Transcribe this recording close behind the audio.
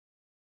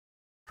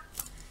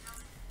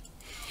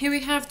Here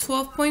we have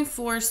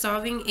 12.4,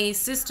 solving a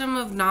system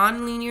of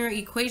nonlinear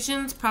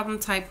equations, problem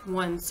type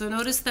 1. So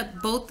notice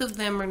that both of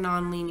them are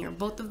nonlinear.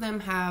 Both of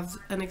them have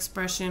an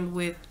expression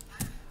with,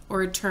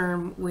 or a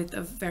term with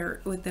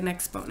an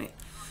exponent.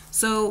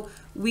 So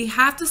we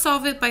have to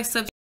solve it by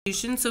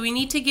substitution. So we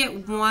need to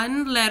get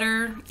one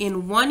letter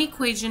in one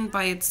equation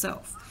by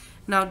itself.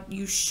 Now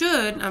you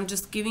should, I'm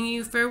just giving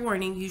you fair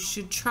warning, you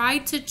should try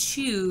to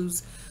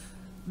choose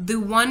the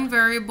one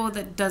variable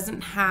that doesn't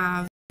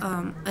have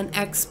an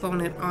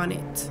exponent on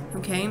it,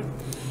 okay?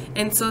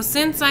 And so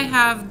since I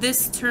have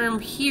this term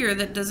here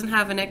that doesn't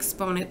have an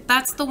exponent,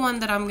 that's the one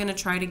that I'm going to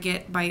try to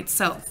get by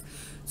itself.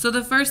 So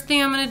the first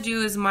thing I'm going to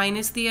do is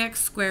minus the x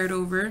squared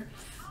over,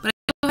 but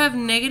I still have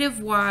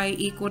negative y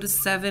equal to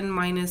 7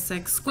 minus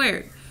x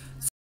squared.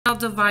 So I'll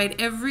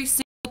divide every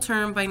single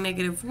term by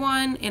negative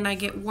 1, and I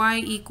get y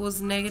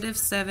equals negative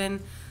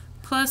 7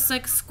 plus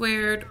x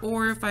squared,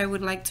 or if I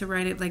would like to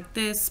write it like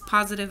this,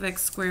 positive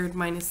x squared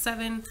minus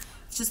 7.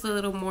 It's just a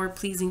little more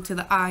pleasing to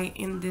the eye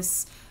in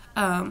this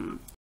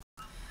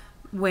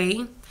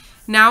way.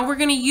 Now we're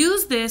going to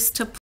use this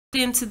to put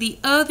into the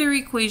other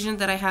equation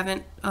that I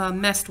haven't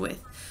messed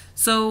with.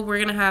 So we're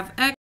going to have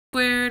x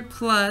squared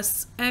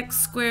plus x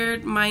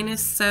squared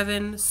minus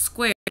 7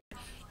 squared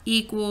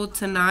equal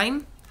to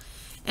 9.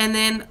 And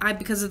then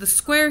because of the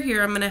square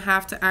here, I'm going to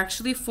have to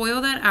actually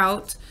FOIL that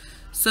out.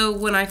 So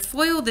when I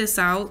FOIL this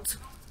out,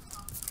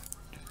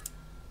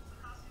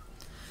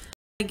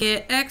 I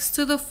get x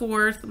to the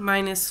 4th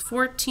minus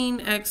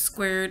 14x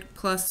squared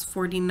plus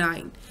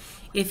 49.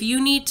 If you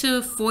need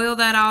to FOIL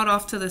that out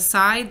off to the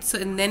side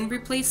and then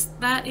replace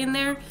that in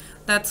there,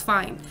 that's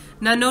fine.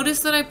 Now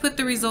notice that I put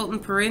the result in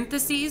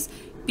parentheses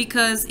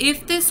because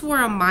if this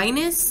were a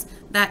minus,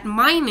 that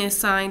minus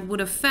sign would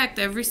affect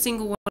every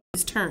single one of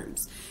these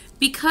terms.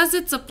 Because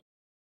it's a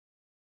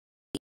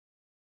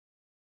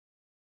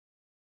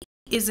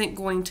isn't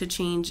going to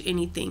change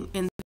anything,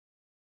 and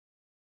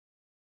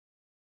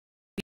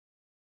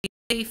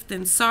safe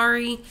than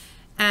sorry.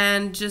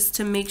 And just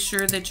to make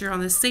sure that you're on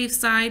the safe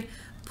side,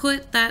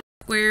 put that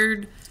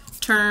squared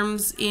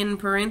terms in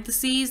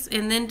parentheses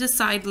and then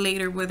decide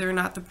later whether or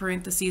not the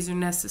parentheses are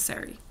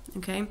necessary.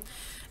 Okay,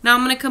 now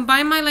I'm going to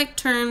combine my like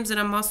terms, and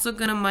I'm also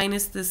going to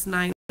minus this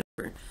 9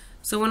 over.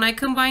 So when I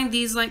combine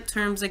these like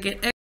terms, I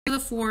get x to the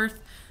 4th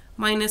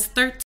minus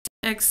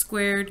 13x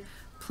squared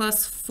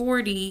plus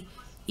 40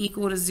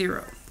 equal to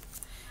 0.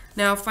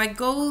 Now if I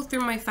go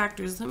through my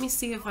factors, let me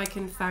see if I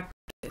can factor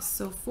this.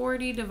 So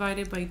 40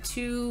 divided by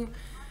 2,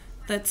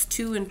 that's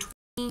 2 and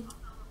 20.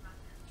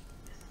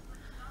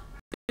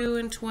 2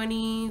 and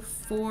 20,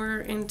 4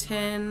 and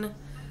 10,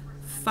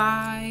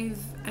 5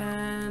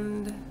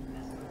 and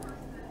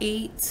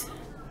 8.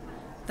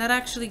 That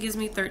actually gives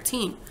me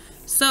 13.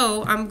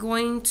 So I'm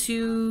going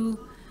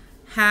to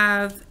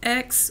have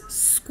x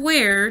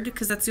squared,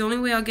 because that's the only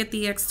way I'll get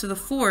the x to the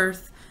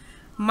 4th,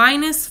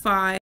 minus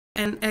 5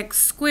 and x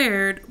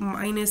squared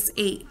minus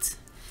 8.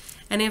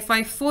 And if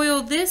I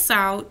FOIL this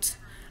out,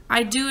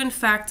 I do in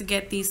fact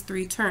get these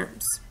three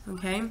terms,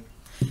 okay?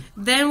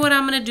 Then what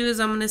I'm going to do is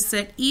I'm going to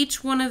set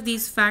each one of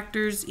these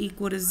factors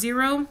equal to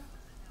 0.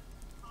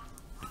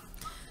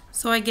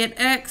 So I get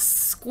x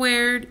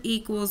squared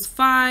equals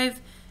 5,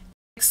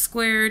 x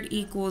squared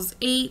equals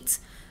 8.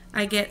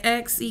 I get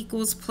x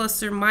equals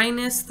plus or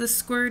minus the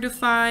square root of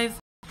 5,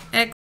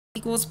 x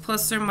equals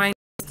plus or minus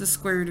the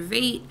square root of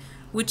 8,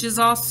 which is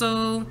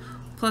also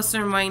plus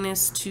or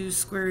minus 2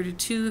 square root of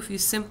 2 if you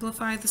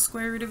simplify the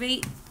square root of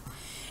 8.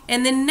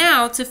 And then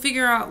now to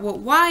figure out what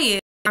y is,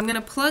 I'm going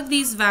to plug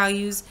these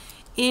values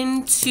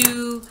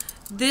into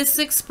this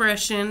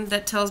expression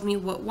that tells me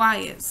what y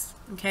is.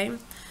 Okay,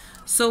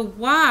 so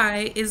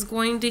y is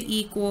going to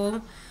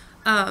equal,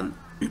 we're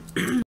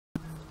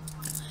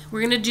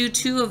going to do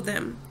two of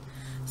them.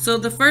 So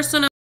the first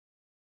one,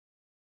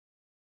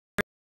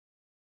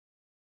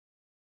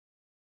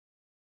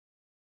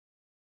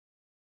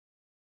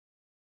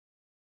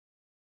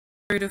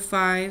 root of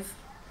 5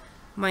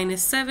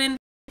 minus 7.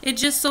 It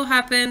just so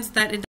happens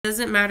that it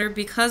doesn't matter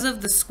because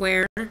of the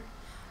square.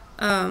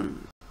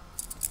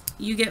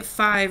 You get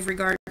 5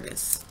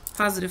 regardless,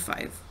 positive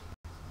 5.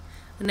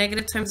 A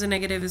negative times a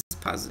negative is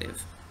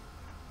positive.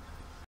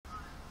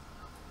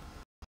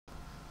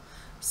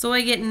 So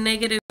I get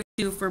negative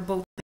 2 for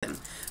both of them.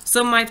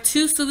 So my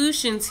two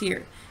solutions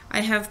here,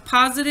 I have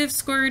positive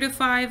square root of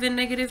 5 and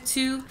negative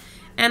 2,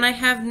 and I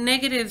have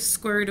negative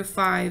square root of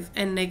 5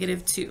 and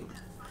negative 2.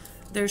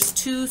 There's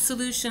two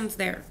solutions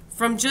there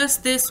from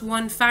just this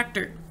one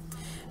factor.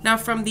 Now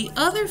from the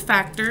other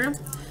factor,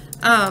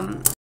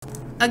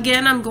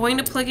 again, I'm going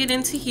to plug it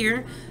into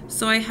here.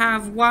 So I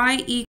have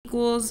y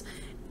equals,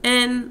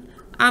 and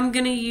I'm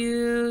going to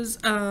use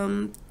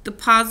the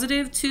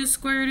positive 2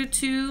 square root of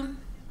 2.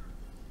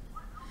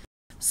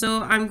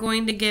 So I'm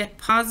going to get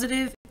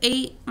positive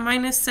 8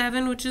 minus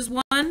 7, which is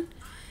 1.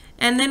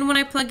 And then when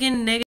I plug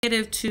in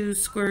negative 2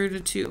 square root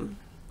of 2,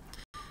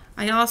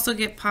 I also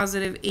get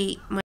positive 8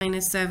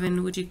 minus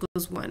 7, which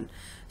equals 1.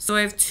 So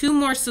I have two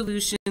more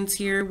solutions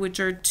here, which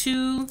are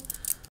 2,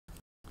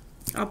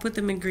 I'll put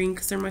them in green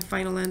because they're my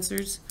final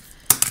answers.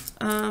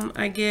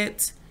 I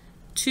get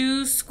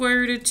 2 square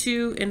root of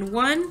 2 and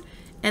 1,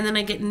 and then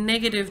I get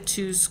negative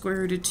 2 square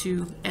root of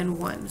 2 and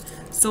 1.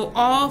 So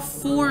all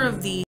 4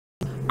 of these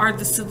are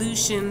the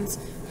solutions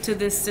to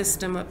this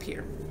system up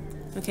here.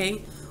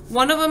 Okay,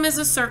 one of them is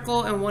a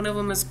circle and one of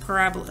them is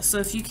parabola. So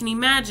if you can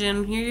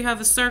imagine, here you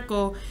have a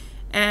circle,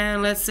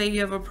 and let's say you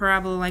have a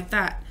parabola like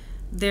that.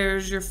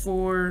 There's your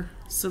 4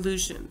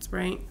 solutions,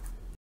 right?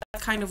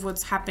 That's kind of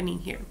what's happening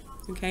here.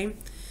 Okay.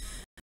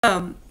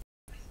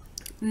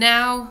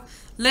 Now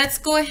let's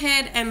go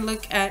ahead and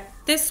look at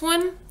this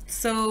one.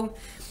 So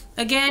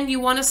again, you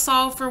want to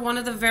solve for one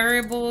of the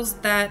variables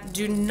that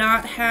do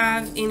not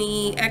have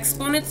any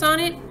exponents on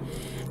it.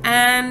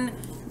 And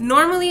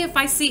normally if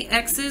I see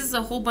x's,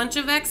 a whole bunch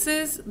of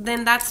x's,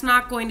 then that's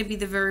not going to be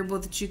the variable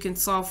that you can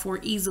solve for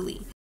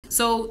easily.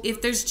 So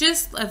if there's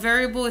just a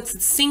variable, it's a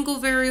single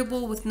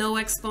variable with no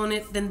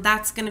exponent, then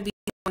that's going to be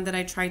the one that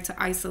I try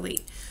to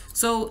isolate.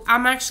 So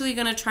I'm actually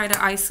going to try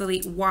to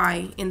isolate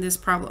y in this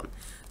problem.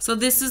 So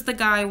this is the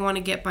guy I want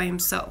to get by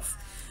himself.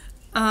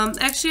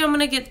 Actually, I'm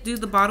going to do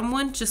the bottom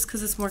one just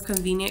because it's more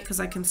convenient because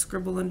I can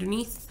scribble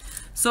underneath.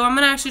 So I'm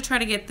going to actually try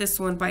to get this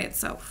one by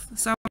itself.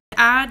 So I'm going to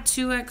add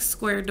 2x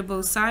squared to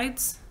both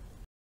sides.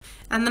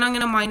 And then I'm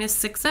going to minus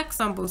 6x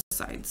on both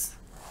sides.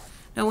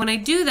 Now when I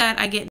do that,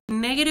 I get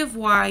negative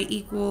y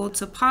equal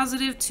to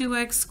positive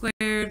 2x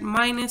squared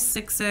minus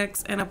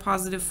 6x and a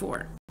positive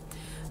 4.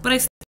 But I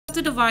still have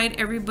to divide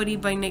everybody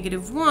by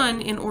negative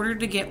 1 in order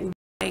to get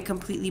y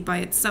completely by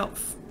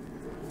itself.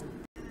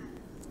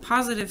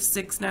 Positive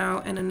 6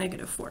 now and a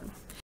negative 4.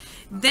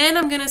 Then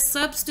I'm going to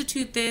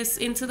substitute this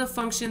into the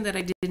function that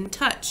I didn't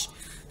touch.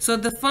 So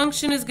the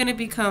function is going to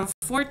become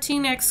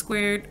 14x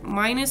squared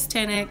minus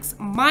 10x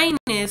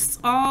minus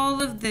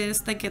all of this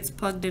that gets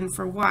plugged in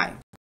for y.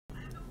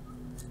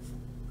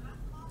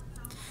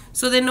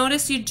 So then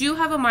notice you do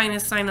have a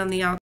minus sign on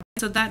the outside,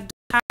 so that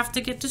does have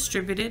to get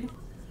distributed.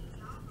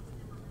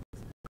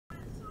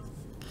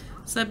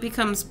 So that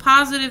becomes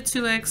positive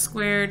 2x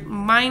squared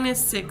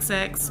minus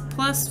 6x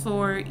plus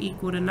 4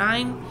 equal to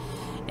 9.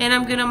 And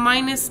I'm going to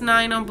minus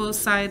 9 on both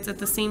sides at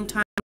the same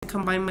time and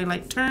combine my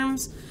like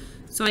terms.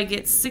 So I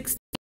get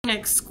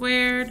 16x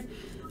squared,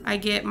 I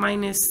get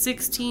minus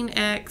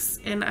 16x,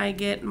 and I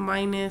get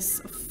minus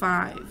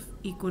 5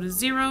 equal to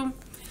 0.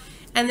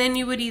 And then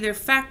you would either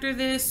factor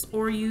this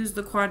or use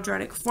the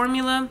quadratic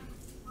formula.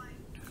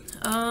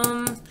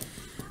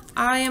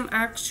 I am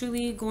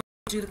actually going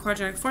to do the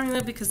quadratic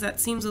formula because that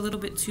seems a little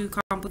bit too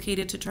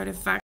complicated to try to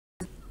factor.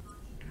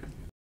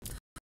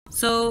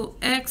 So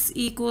x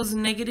equals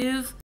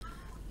negative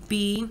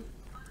b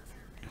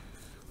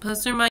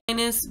plus or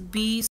minus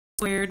b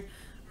squared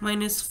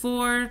minus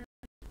 4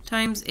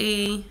 times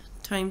a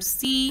times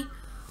c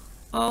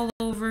all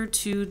over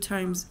 2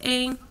 times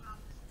a.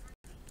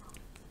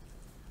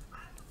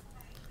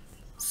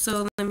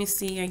 So let me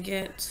see, I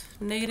get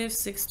negative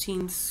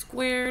 16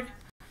 squared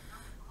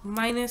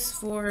minus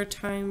 4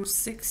 times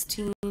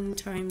 16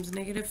 times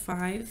negative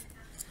 5.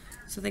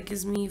 So that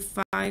gives me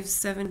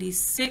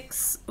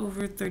 576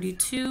 over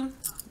 32.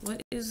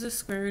 What is the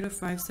square root of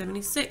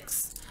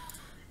 576?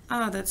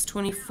 Ah, that's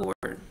 24.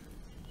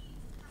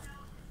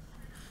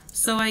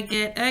 So I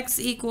get x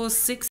equals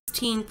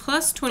 16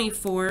 plus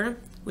 24,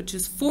 which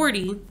is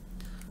 40,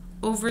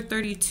 over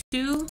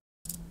 32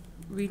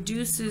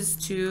 reduces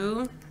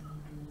to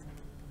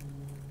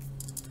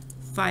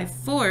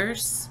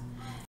 5/4,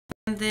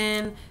 and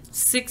then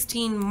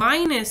 16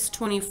 minus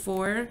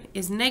 24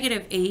 is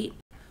negative 8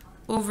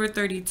 over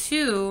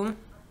 32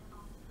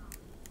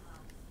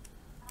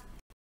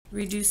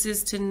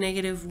 reduces to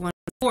negative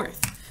 1/4.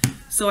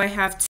 So I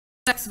have two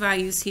x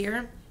values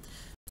here,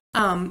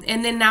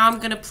 and then now I'm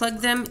going to plug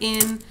them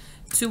in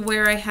to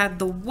where I had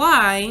the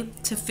y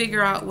to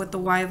figure out what the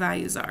y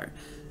values are.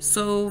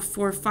 So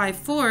for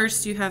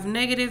 5/4 you have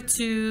negative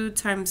 2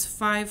 times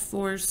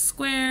 5/4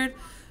 squared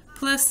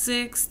plus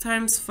 6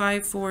 times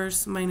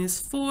 5/4 minus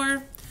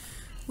 4.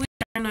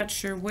 I'm not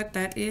sure what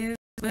that is,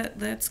 but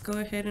let's go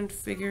ahead and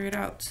figure it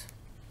out.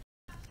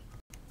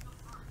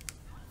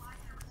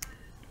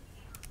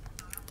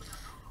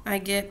 I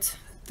get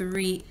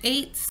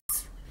 3/8.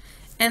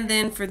 And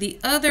then for the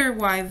other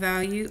y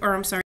value, or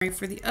I'm sorry,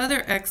 for the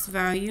other x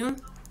value,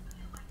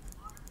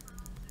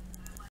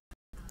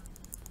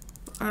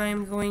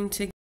 I'm going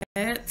to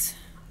get,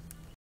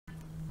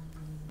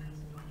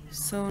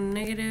 so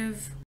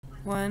negative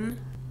 1.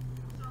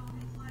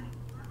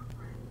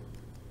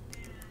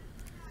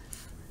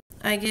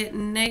 I get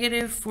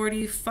negative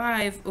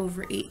 45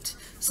 over 8.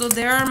 So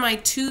there are my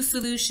two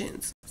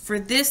solutions. For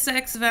this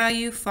x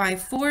value,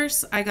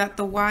 5/4, I got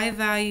the y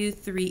value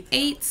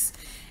 3/8.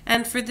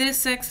 And for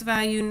this x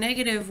value,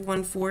 negative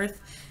 1/4,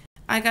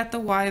 I got the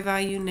y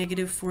value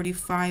negative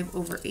 45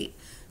 over 8.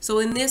 So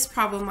in this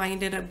problem, I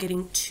ended up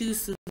getting two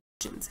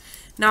solutions.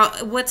 Now,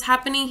 what's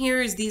happening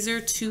here is these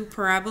are two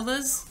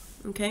parabolas,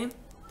 okay?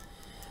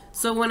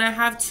 So when I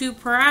have two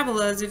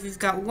parabolas, if you've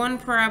got one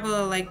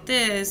parabola like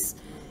this,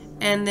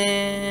 and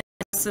then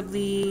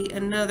possibly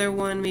another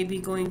one maybe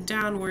going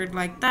downward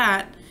like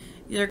that,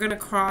 they're going to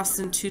cross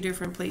in two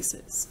different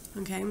places,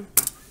 okay?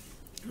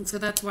 And so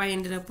that's why I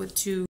ended up with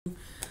two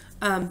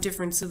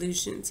different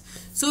solutions.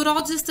 So it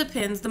all just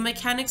depends. The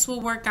mechanics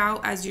will work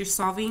out as you're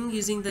solving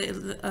using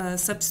the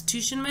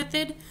substitution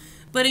method.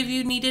 But if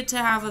you needed to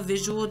have a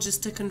visual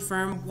just to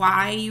confirm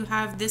why you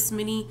have this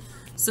many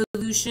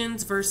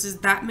solutions versus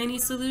that many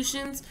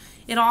solutions,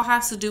 it all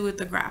has to do with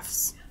the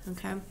graphs,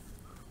 okay?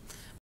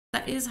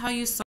 That is how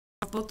you solve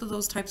both of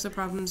those types of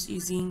problems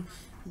using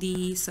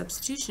the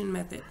substitution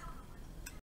method.